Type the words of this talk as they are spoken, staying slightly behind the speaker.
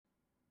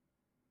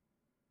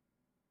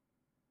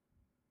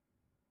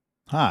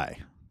Hi,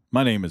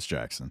 my name is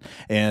Jackson,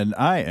 and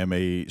I am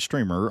a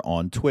streamer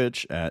on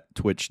Twitch at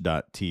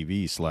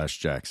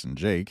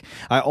twitch.tv/JacksonJake.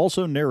 I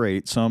also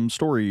narrate some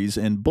stories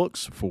and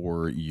books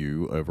for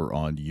you over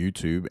on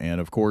YouTube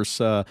and, of course,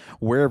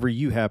 wherever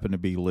you happen to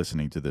be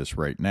listening to this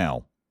right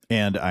now.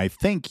 And I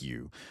thank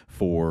you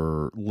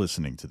for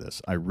listening to this.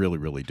 I really,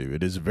 really do.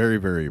 It is very,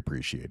 very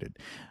appreciated.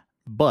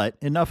 But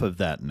enough of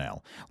that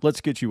now.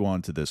 Let's get you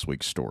on to this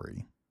week's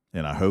story,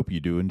 and I hope you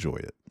do enjoy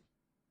it.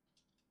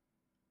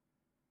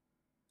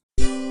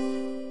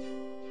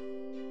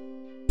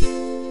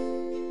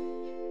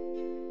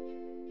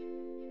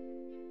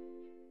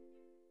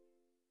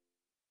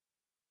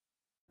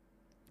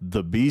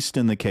 The Beast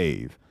in the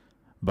Cave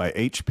by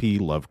H.P.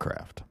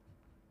 Lovecraft.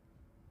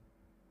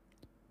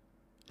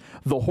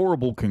 The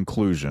horrible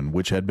conclusion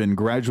which had been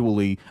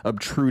gradually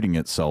obtruding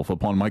itself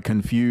upon my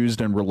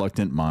confused and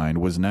reluctant mind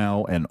was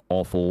now an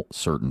awful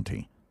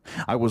certainty.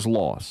 I was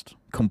lost,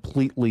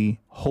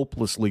 completely,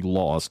 hopelessly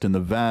lost in the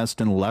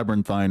vast and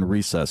labyrinthine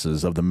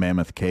recesses of the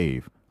Mammoth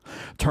Cave.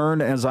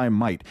 Turn as I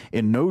might,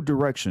 in no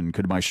direction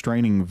could my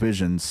straining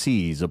vision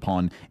seize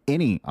upon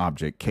any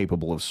object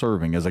capable of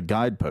serving as a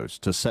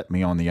guidepost to set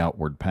me on the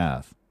outward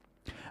path.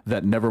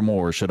 That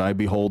nevermore should I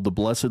behold the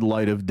blessed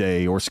light of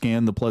day or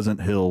scan the pleasant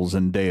hills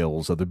and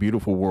dales of the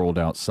beautiful world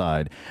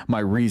outside,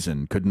 my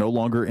reason could no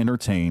longer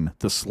entertain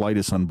the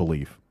slightest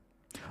unbelief.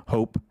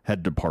 Hope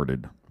had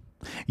departed.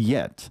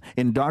 Yet,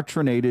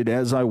 indoctrinated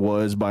as I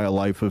was by a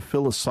life of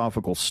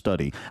philosophical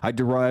study, I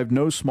derived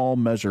no small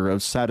measure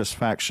of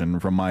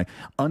satisfaction from my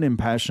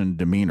unimpassioned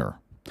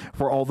demeanor.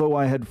 For although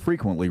I had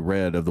frequently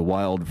read of the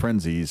wild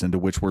frenzies into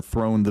which were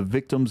thrown the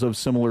victims of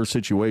similar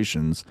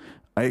situations,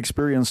 I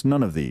experienced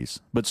none of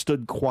these, but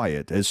stood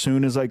quiet as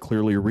soon as I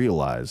clearly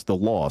realized the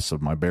loss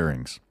of my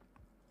bearings.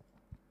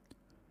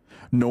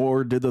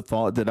 Nor did the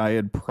thought that I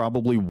had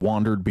probably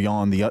wandered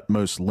beyond the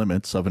utmost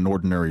limits of an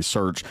ordinary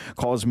search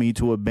cause me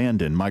to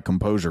abandon my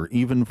composure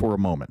even for a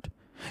moment.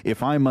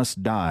 If I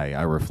must die,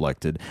 I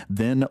reflected,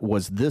 then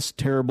was this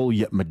terrible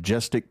yet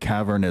majestic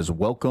cavern as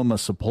welcome a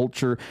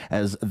sepulture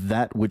as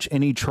that which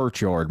any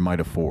churchyard might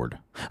afford,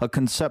 a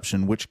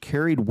conception which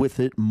carried with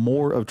it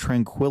more of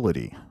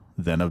tranquillity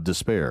than of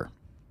despair.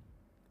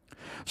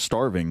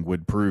 Starving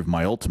would prove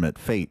my ultimate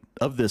fate,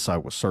 of this I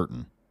was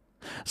certain.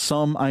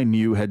 Some I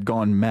knew had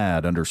gone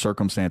mad under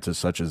circumstances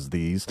such as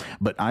these,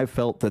 but I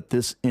felt that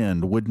this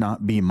end would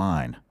not be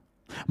mine.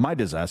 My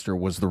disaster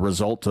was the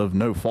result of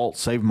no fault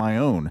save my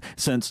own,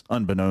 since,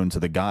 unbeknown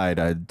to the guide,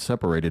 I had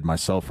separated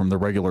myself from the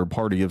regular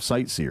party of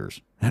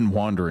sightseers, and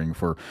wandering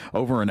for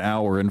over an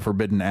hour in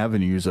forbidden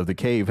avenues of the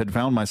cave, had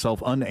found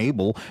myself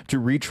unable to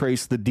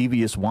retrace the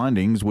devious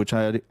windings which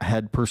I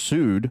had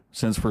pursued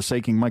since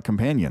forsaking my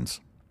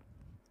companions.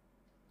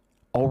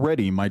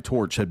 Already my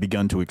torch had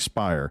begun to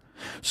expire.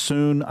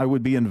 Soon I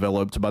would be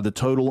enveloped by the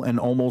total and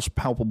almost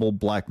palpable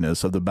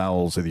blackness of the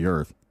bowels of the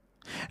earth.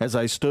 As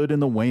I stood in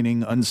the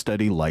waning,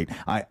 unsteady light,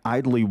 I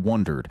idly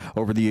wondered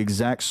over the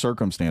exact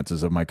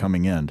circumstances of my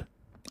coming end.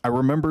 I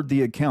remembered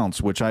the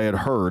accounts which I had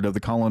heard of the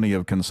colony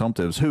of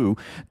consumptives who,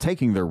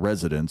 taking their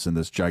residence in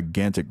this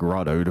gigantic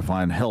grotto to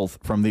find health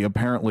from the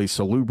apparently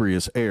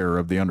salubrious air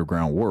of the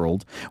underground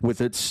world,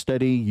 with its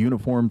steady,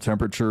 uniform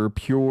temperature,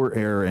 pure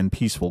air, and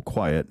peaceful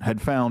quiet,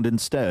 had found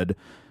instead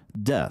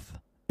death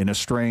in a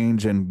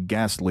strange and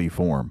ghastly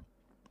form.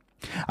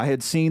 I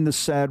had seen the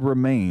sad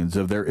remains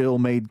of their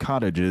ill-made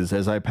cottages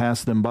as I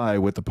passed them by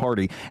with the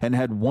party, and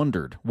had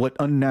wondered what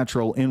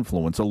unnatural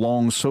influence a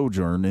long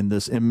sojourn in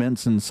this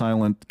immense and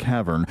silent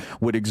cavern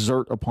would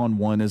exert upon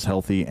one as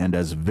healthy and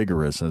as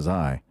vigorous as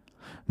I.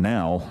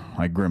 Now,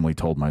 I grimly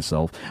told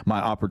myself, my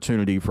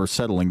opportunity for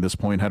settling this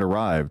point had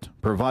arrived,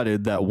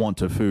 provided that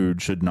want of food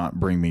should not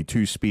bring me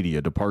too speedy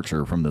a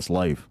departure from this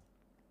life.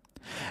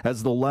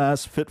 As the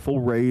last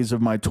fitful rays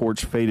of my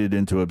torch faded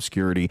into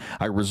obscurity,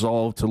 I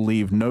resolved to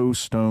leave no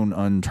stone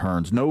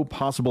unturned, no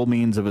possible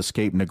means of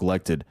escape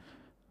neglected.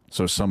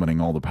 So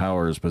summoning all the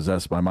powers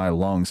possessed by my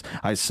lungs,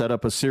 I set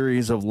up a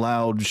series of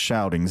loud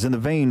shoutings in the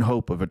vain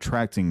hope of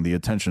attracting the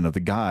attention of the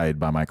guide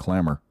by my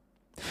clamor.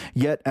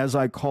 Yet as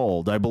I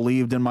called, I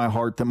believed in my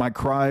heart that my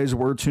cries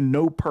were to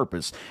no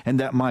purpose, and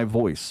that my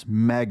voice,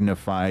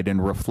 magnified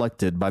and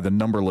reflected by the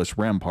numberless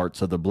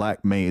ramparts of the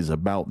black maze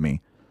about me,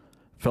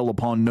 fell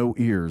upon no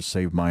ears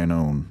save mine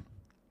own.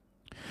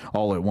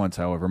 All at once,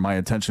 however, my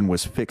attention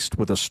was fixed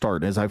with a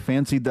start as I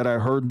fancied that I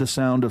heard the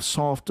sound of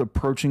soft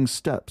approaching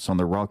steps on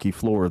the rocky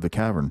floor of the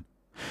cavern.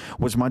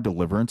 Was my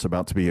deliverance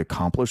about to be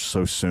accomplished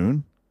so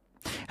soon?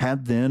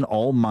 Had then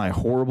all my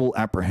horrible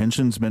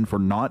apprehensions been for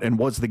naught, and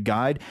was the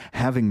guide,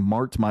 having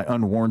marked my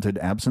unwarranted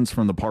absence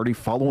from the party,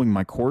 following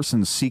my course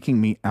and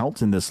seeking me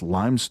out in this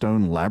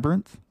limestone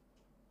labyrinth?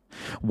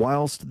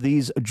 Whilst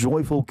these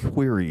joyful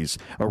queries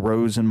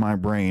arose in my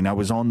brain, I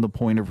was on the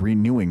point of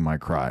renewing my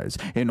cries,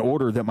 in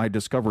order that my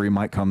discovery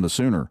might come the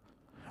sooner,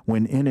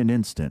 when in an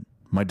instant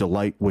my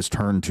delight was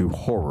turned to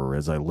horror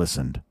as I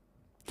listened.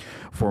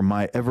 For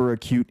my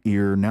ever-acute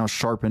ear, now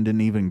sharpened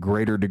in even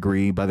greater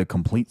degree by the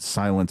complete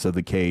silence of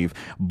the cave,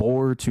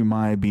 bore to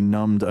my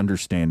benumbed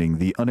understanding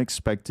the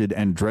unexpected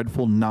and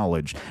dreadful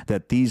knowledge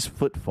that these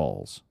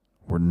footfalls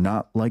were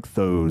not like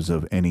those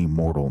of any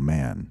mortal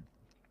man.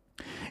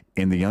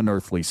 In the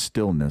unearthly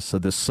stillness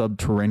of this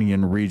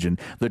subterranean region,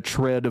 the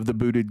tread of the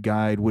booted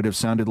guide would have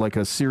sounded like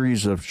a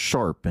series of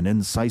sharp and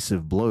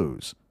incisive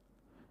blows.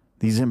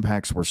 These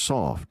impacts were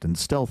soft and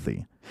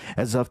stealthy,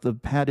 as of the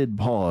padded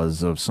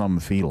paws of some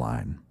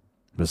feline.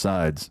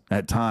 Besides,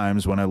 at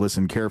times, when I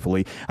listened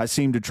carefully, I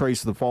seemed to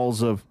trace the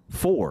falls of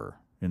 4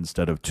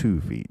 instead of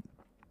 2 feet.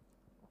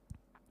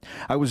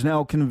 I was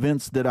now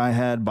convinced that I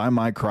had, by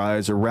my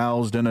cries,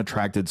 aroused and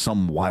attracted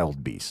some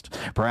wild beast,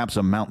 perhaps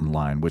a mountain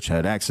lion which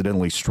had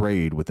accidentally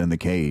strayed within the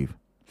cave.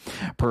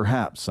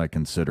 Perhaps, I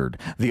considered,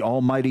 the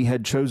Almighty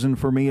had chosen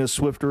for me a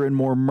swifter and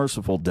more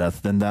merciful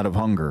death than that of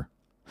hunger.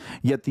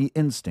 Yet the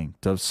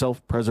instinct of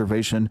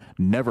self-preservation,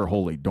 never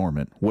wholly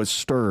dormant, was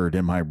stirred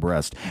in my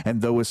breast,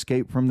 and though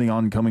escape from the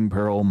oncoming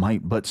peril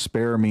might but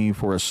spare me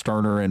for a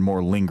sterner and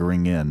more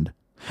lingering end,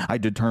 I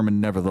determined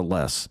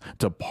nevertheless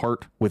to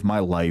part with my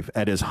life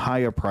at as high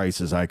a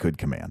price as I could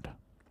command.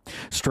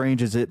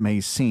 Strange as it may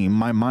seem,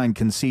 my mind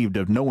conceived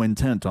of no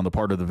intent on the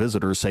part of the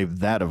visitor save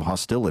that of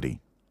hostility.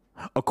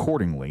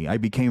 Accordingly, I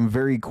became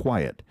very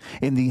quiet,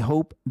 in the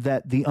hope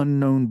that the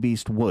unknown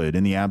beast would,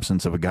 in the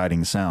absence of a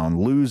guiding sound,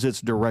 lose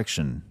its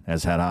direction,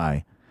 as had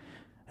I,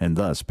 and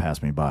thus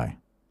pass me by.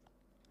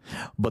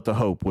 But the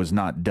hope was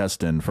not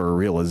destined for a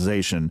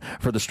realization,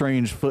 for the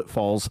strange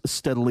footfalls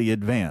steadily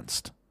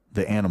advanced,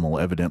 the animal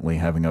evidently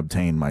having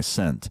obtained my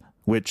scent,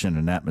 which, in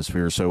an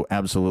atmosphere so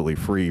absolutely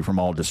free from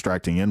all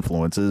distracting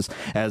influences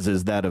as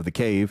is that of the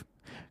cave,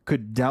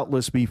 could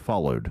doubtless be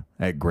followed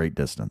at great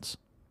distance.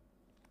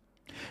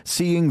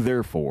 Seeing,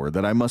 therefore,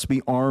 that I must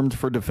be armed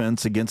for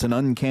defense against an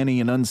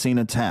uncanny and unseen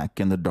attack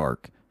in the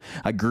dark,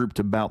 I grouped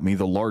about me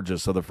the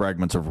largest of the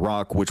fragments of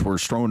rock which were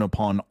strewn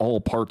upon all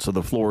parts of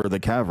the floor of the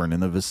cavern in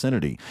the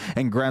vicinity,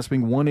 and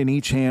grasping one in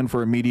each hand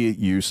for immediate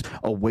use,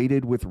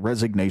 awaited with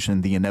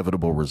resignation the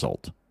inevitable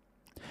result.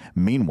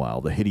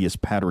 Meanwhile, the hideous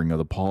pattering of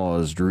the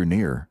paws drew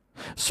near.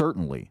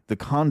 Certainly, the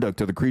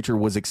conduct of the creature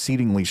was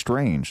exceedingly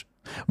strange.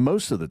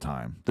 Most of the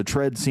time, the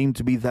tread seemed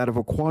to be that of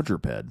a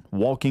quadruped,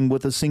 walking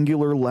with a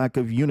singular lack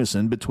of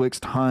unison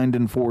betwixt hind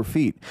and 4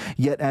 feet,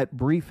 yet at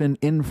brief and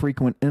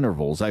infrequent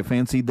intervals I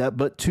fancied that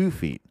but 2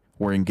 feet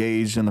were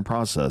engaged in the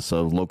process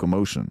of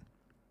locomotion.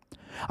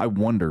 I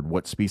wondered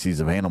what species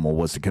of animal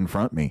was to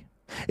confront me.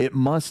 It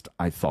must,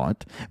 I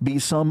thought, be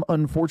some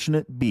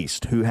unfortunate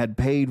beast who had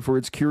paid for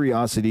its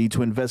curiosity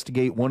to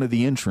investigate one of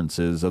the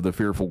entrances of the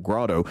fearful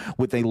grotto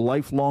with a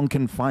lifelong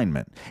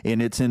confinement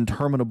in its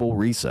interminable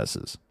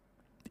recesses.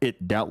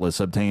 It doubtless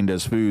obtained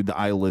as food the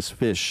eyeless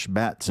fish,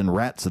 bats, and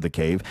rats of the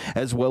cave,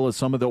 as well as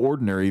some of the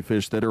ordinary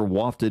fish that are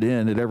wafted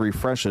in at every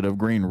freshet of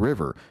Green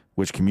River,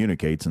 which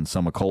communicates in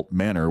some occult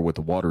manner with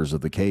the waters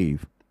of the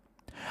cave.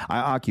 I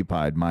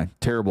occupied my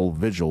terrible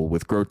vigil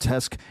with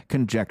grotesque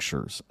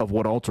conjectures of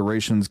what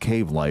alterations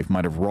cave life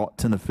might have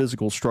wrought in the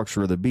physical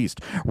structure of the beast,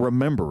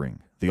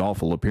 remembering the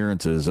awful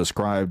appearances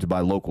ascribed by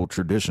local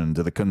tradition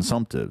to the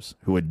consumptives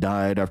who had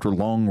died after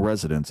long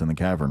residence in the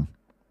cavern.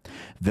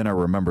 Then I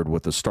remembered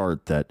with a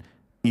start that,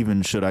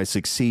 even should I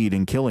succeed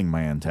in killing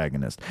my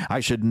antagonist, I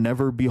should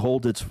never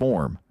behold its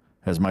form,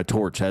 as my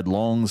torch had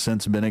long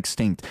since been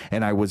extinct,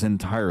 and I was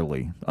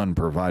entirely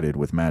unprovided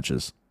with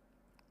matches.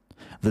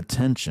 The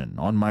tension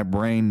on my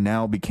brain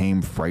now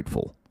became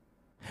frightful.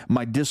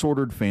 My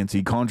disordered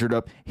fancy conjured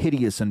up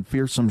hideous and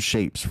fearsome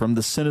shapes from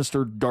the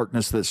sinister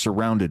darkness that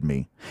surrounded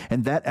me,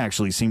 and that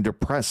actually seemed to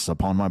press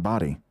upon my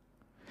body.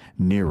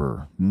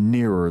 Nearer,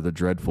 nearer the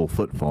dreadful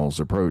footfalls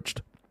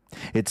approached.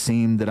 It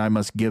seemed that I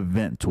must give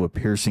vent to a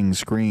piercing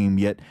scream,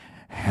 yet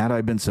had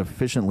I been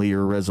sufficiently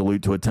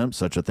irresolute to attempt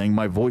such a thing,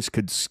 my voice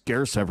could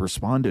scarce have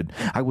responded.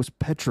 I was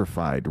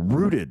petrified,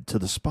 rooted to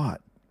the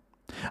spot.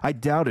 I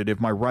doubted if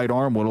my right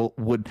arm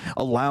would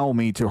allow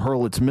me to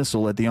hurl its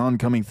missile at the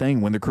oncoming thing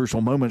when the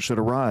crucial moment should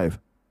arrive.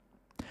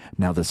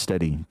 Now the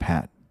steady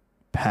pat,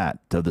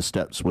 pat of the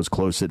steps was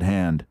close at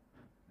hand,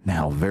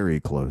 now very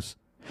close.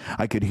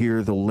 I could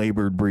hear the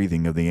labored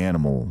breathing of the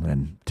animal,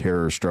 and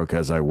terror-struck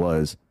as I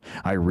was,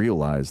 I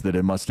realized that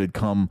it must have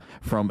come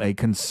from a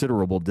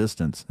considerable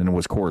distance and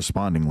was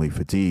correspondingly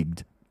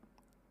fatigued.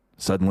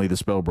 Suddenly the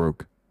spell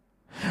broke.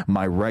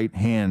 My right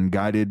hand,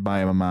 guided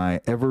by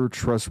my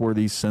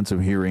ever-trustworthy sense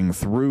of hearing,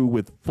 threw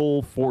with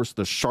full force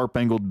the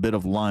sharp-angled bit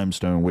of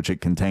limestone which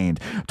it contained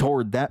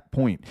toward that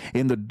point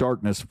in the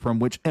darkness from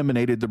which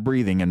emanated the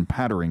breathing and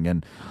pattering,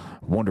 and,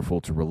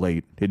 wonderful to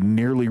relate, it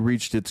nearly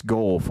reached its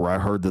goal, for I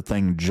heard the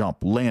thing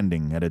jump,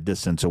 landing at a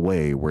distance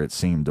away where it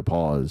seemed to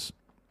pause.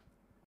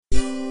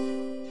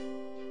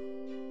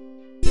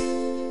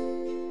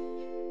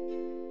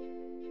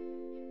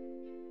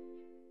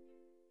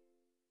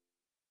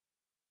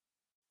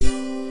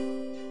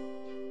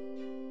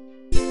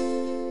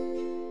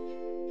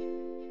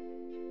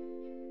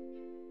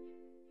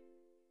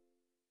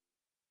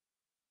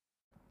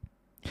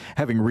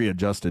 Having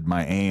readjusted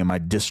my aim, I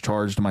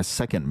discharged my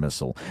second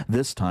missile,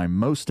 this time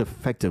most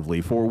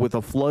effectively, for with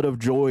a flood of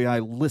joy I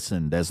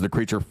listened as the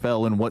creature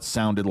fell in what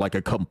sounded like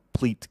a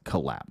complete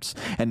collapse,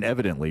 and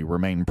evidently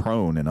remained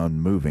prone and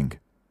unmoving.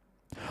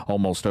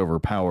 Almost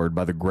overpowered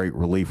by the great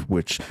relief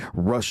which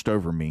rushed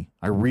over me,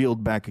 I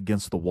reeled back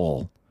against the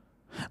wall.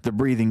 The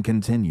breathing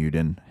continued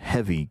in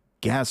heavy,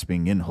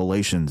 gasping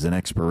inhalations and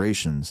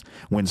expirations,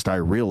 whence I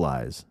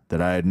realized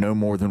that I had no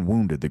more than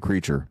wounded the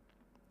creature.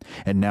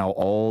 And now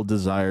all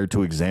desire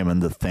to examine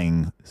the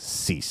thing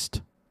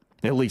ceased.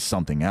 At least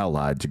something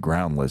allied to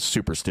groundless,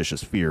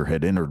 superstitious fear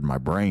had entered my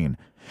brain,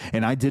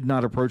 and I did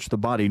not approach the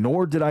body,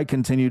 nor did I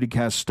continue to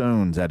cast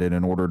stones at it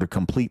in order to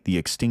complete the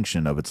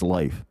extinction of its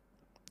life.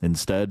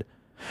 Instead,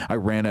 I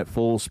ran at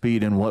full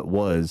speed in what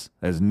was,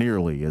 as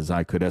nearly as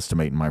I could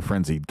estimate in my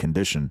frenzied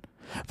condition,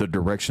 the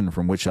direction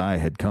from which I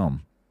had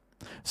come.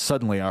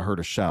 Suddenly I heard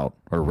a shout,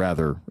 or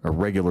rather, a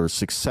regular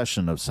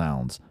succession of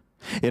sounds.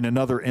 In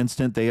another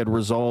instant they had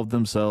resolved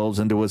themselves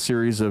into a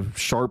series of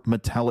sharp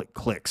metallic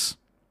clicks.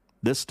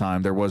 This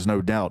time there was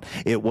no doubt.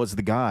 It was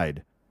the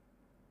guide.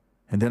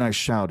 And then I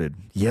shouted,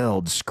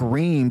 yelled,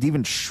 screamed,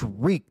 even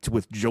shrieked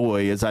with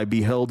joy as I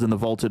beheld in the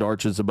vaulted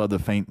arches above the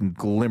faint and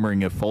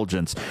glimmering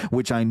effulgence,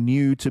 which I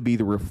knew to be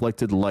the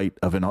reflected light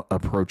of an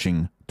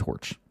approaching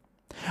torch.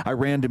 I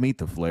ran to meet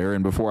the flare,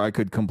 and before I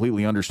could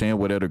completely understand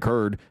what had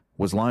occurred,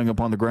 was lying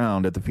upon the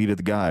ground at the feet of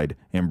the guide,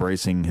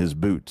 embracing his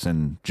boots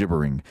and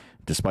gibbering,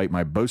 despite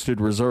my boasted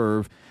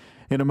reserve,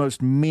 in a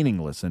most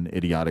meaningless and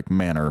idiotic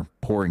manner,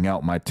 pouring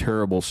out my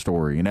terrible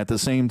story, and at the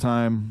same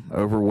time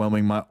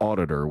overwhelming my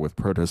auditor with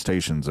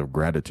protestations of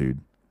gratitude.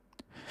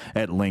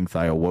 At length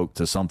I awoke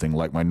to something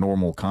like my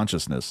normal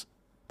consciousness.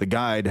 The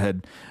guide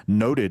had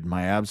noted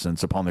my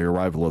absence upon the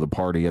arrival of the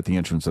party at the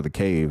entrance of the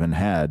cave, and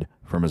had,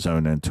 from his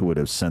own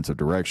intuitive sense of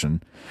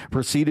direction,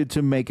 proceeded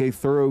to make a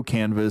thorough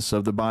canvass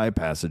of the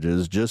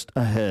by-passages just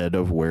ahead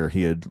of where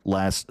he had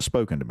last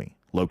spoken to me,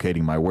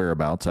 locating my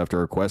whereabouts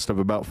after a quest of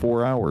about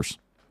 4 hours.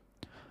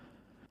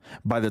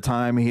 By the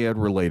time he had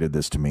related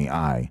this to me,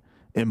 I,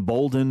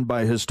 emboldened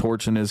by his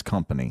torch and his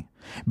company,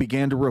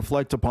 began to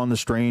reflect upon the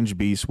strange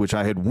beast which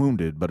I had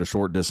wounded but a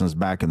short distance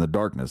back in the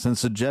darkness, and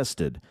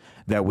suggested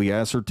that we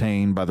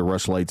ascertain by the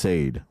rushlight's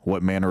aid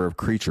what manner of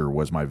creature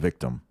was my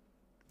victim.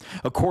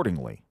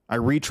 Accordingly, I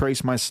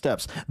retraced my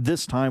steps,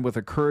 this time with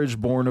a courage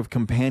born of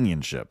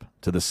companionship,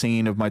 to the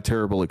scene of my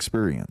terrible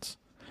experience.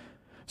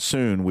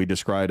 Soon we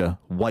descried a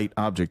white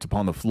object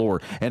upon the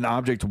floor, an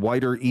object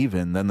whiter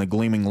even than the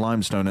gleaming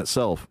limestone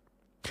itself.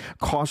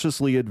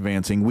 Cautiously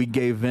advancing, we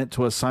gave vent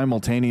to a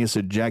simultaneous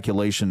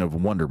ejaculation of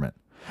wonderment,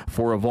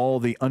 for of all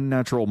the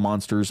unnatural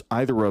monsters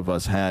either of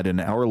us had in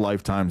our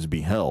lifetimes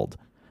beheld,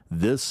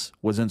 this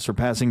was in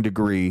surpassing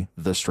degree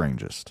the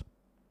strangest.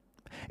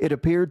 It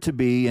appeared to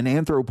be an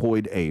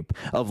anthropoid ape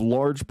of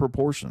large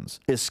proportions,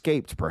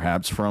 escaped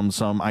perhaps from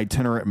some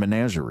itinerant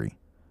menagerie.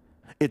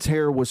 Its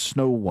hair was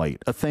snow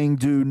white, a thing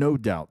due no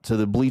doubt to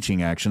the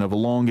bleaching action of a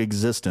long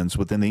existence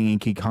within the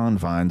inky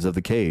confines of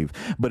the cave,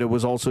 but it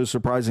was also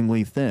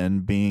surprisingly thin,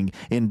 being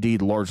indeed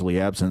largely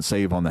absent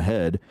save on the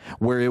head,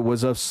 where it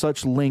was of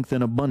such length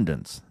and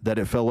abundance that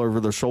it fell over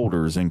the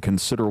shoulders in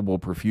considerable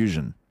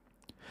profusion.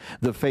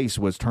 The face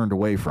was turned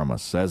away from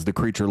us, as the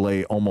creature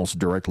lay almost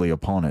directly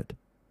upon it.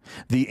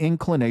 The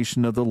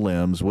inclination of the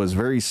limbs was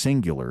very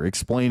singular,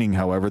 explaining,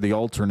 however, the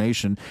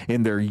alternation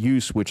in their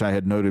use which I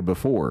had noted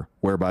before,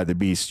 whereby the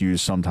beast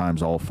used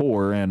sometimes all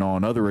four, and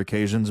on other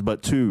occasions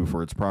but two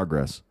for its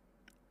progress.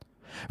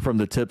 From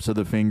the tips of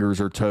the fingers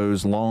or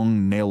toes,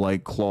 long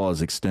nail-like claws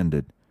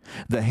extended.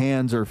 The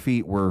hands or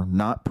feet were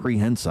not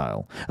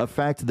prehensile, a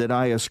fact that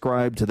I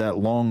ascribed to that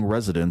long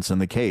residence in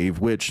the cave,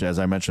 which, as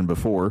I mentioned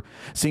before,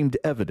 seemed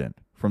evident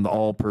from the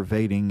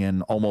all-pervading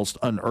and almost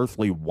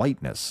unearthly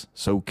whiteness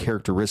so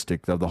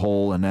characteristic of the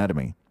whole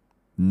anatomy.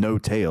 No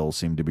tail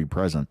seemed to be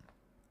present.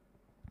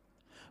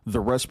 The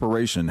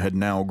respiration had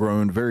now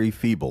grown very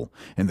feeble,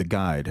 and the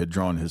guide had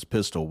drawn his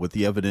pistol with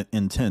the evident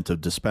intent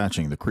of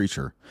dispatching the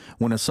creature,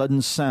 when a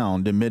sudden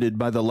sound emitted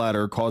by the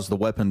latter caused the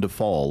weapon to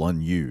fall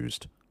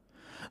unused.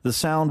 The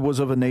sound was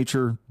of a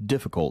nature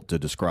difficult to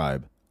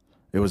describe.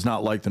 It was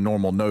not like the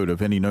normal note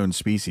of any known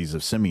species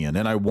of simian,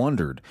 and I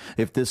wondered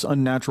if this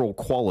unnatural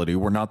quality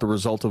were not the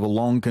result of a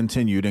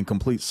long-continued and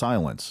complete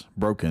silence,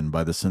 broken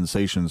by the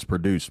sensations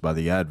produced by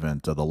the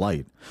advent of the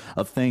light,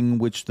 a thing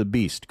which the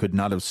beast could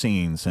not have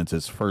seen since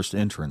its first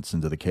entrance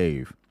into the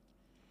cave.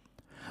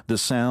 The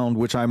sound,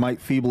 which I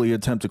might feebly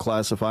attempt to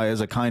classify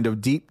as a kind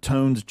of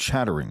deep-toned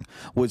chattering,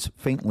 was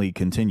faintly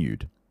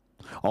continued.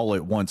 All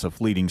at once a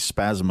fleeting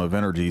spasm of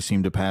energy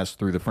seemed to pass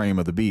through the frame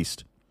of the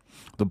beast.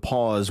 The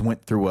paws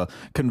went through a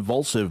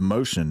convulsive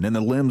motion, and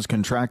the limbs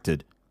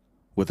contracted.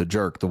 With a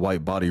jerk, the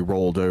white body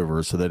rolled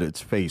over so that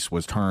its face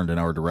was turned in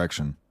our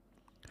direction.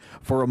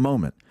 For a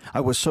moment,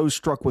 I was so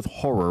struck with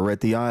horror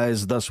at the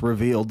eyes thus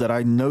revealed that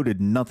I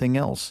noted nothing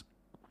else.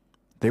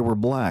 They were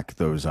black,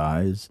 those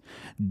eyes,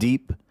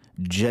 deep,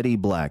 jetty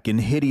black, in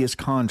hideous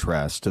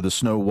contrast to the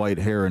snow-white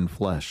hair and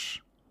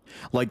flesh.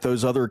 Like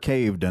those other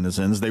cave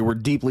denizens, they were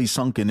deeply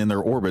sunken in their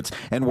orbits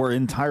and were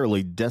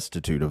entirely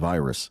destitute of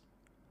iris.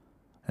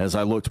 As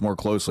I looked more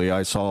closely,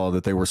 I saw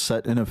that they were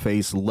set in a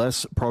face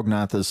less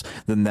prognathous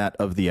than that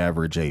of the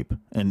average ape,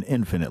 and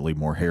infinitely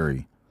more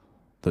hairy.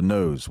 The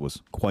nose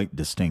was quite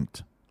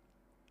distinct.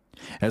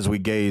 As we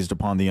gazed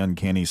upon the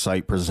uncanny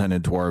sight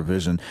presented to our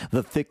vision,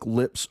 the thick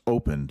lips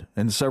opened,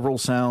 and several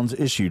sounds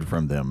issued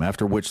from them,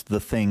 after which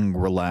the thing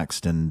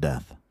relaxed in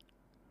death.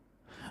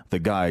 The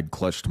guide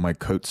clutched my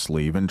coat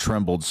sleeve and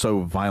trembled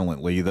so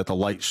violently that the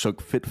light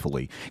shook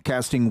fitfully,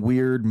 casting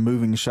weird,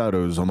 moving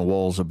shadows on the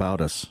walls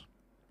about us.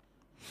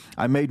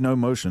 I made no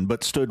motion,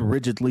 but stood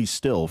rigidly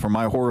still, for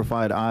my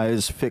horrified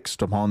eyes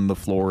fixed upon the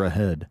floor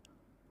ahead.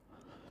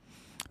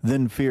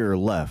 Then fear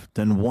left,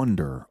 and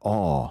wonder,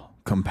 awe,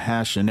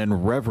 compassion,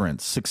 and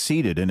reverence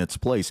succeeded in its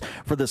place,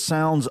 for the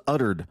sounds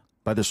uttered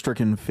by the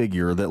stricken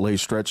figure that lay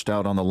stretched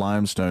out on the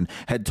limestone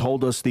had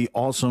told us the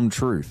awesome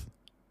truth.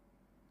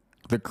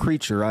 The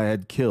creature I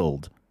had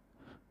killed,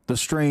 the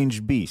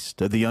strange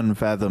beast of the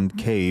unfathomed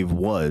cave,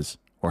 was,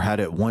 or had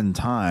at one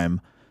time,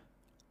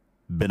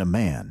 been a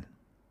man.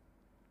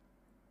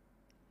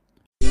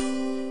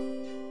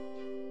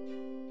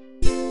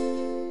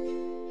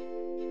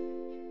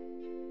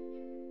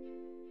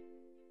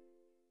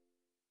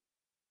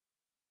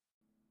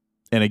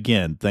 And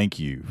again, thank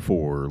you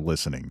for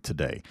listening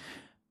today.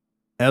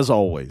 As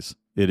always,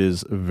 it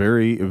is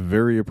very,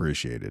 very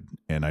appreciated,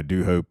 and I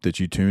do hope that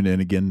you tune in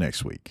again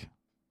next week.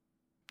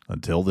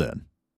 Until then.